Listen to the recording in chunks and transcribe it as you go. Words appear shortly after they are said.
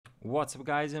What's up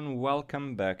guys, and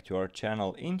welcome back to our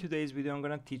channel. In today's video I'm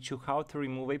gonna teach you how to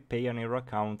remove a Payoneer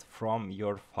account from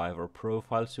your Fiverr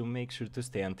profile, so make sure to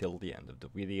stay until the end of the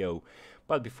video.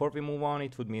 But before we move on,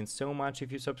 it would mean so much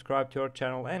if you subscribe to our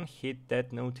channel and hit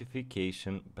that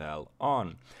notification bell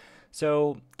on.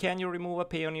 So, can you remove a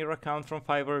Payoneer account from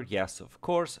Fiverr? Yes, of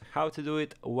course. How to do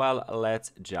it? Well,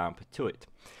 let's jump to it.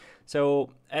 So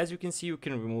as you can see, you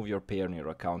can remove your Payoneer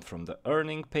account from the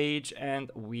earning page,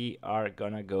 and we are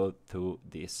gonna go to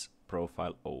this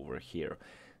profile over here.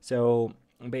 So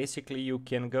basically you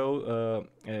can go,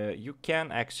 you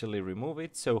can actually remove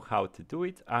it. So how to do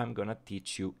it, I'm gonna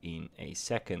teach you in a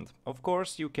second. Of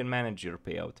course, you can manage your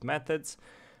payout methods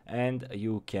and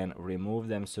you can remove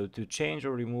them. So to change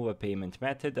or remove a payment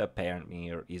method, a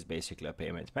Payoneer is basically a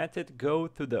payment method, go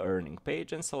to the earning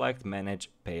page and select manage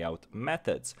payout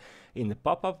methods. In the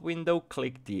pop-up window,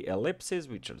 click the ellipses,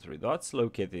 which are three dots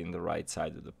located in the right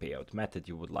side of the payout method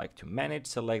you would like to manage.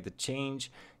 Select the change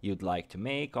you'd like to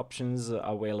make. Options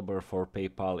available for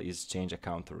PayPal is change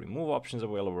account or remove. Options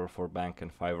available for bank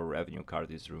and Fiverr revenue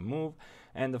card is remove.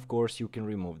 And of course, you can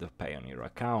remove the Payoneer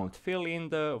account. Fill in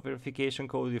the verification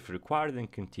code if required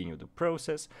and continue the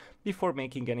process. Before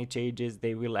making any changes,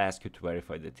 they will ask you to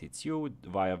verify that it's you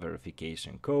via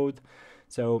verification code.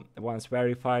 So once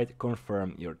verified,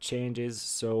 confirm your changes.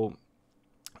 So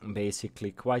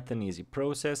basically quite an easy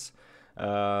process.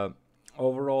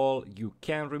 Overall, you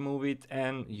can remove it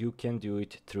and you can do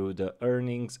it through the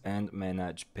earnings and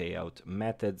manage payout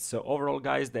methods. So overall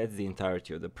guys, that's the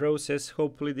entirety of the process.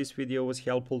 Hopefully this video was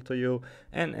helpful to you,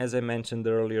 and as I mentioned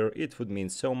earlier, it would mean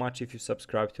so much if you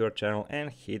subscribe to our channel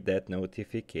and hit that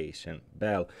notification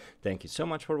bell. Thank you so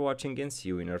much for watching and see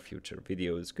you in our future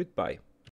videos. Goodbye.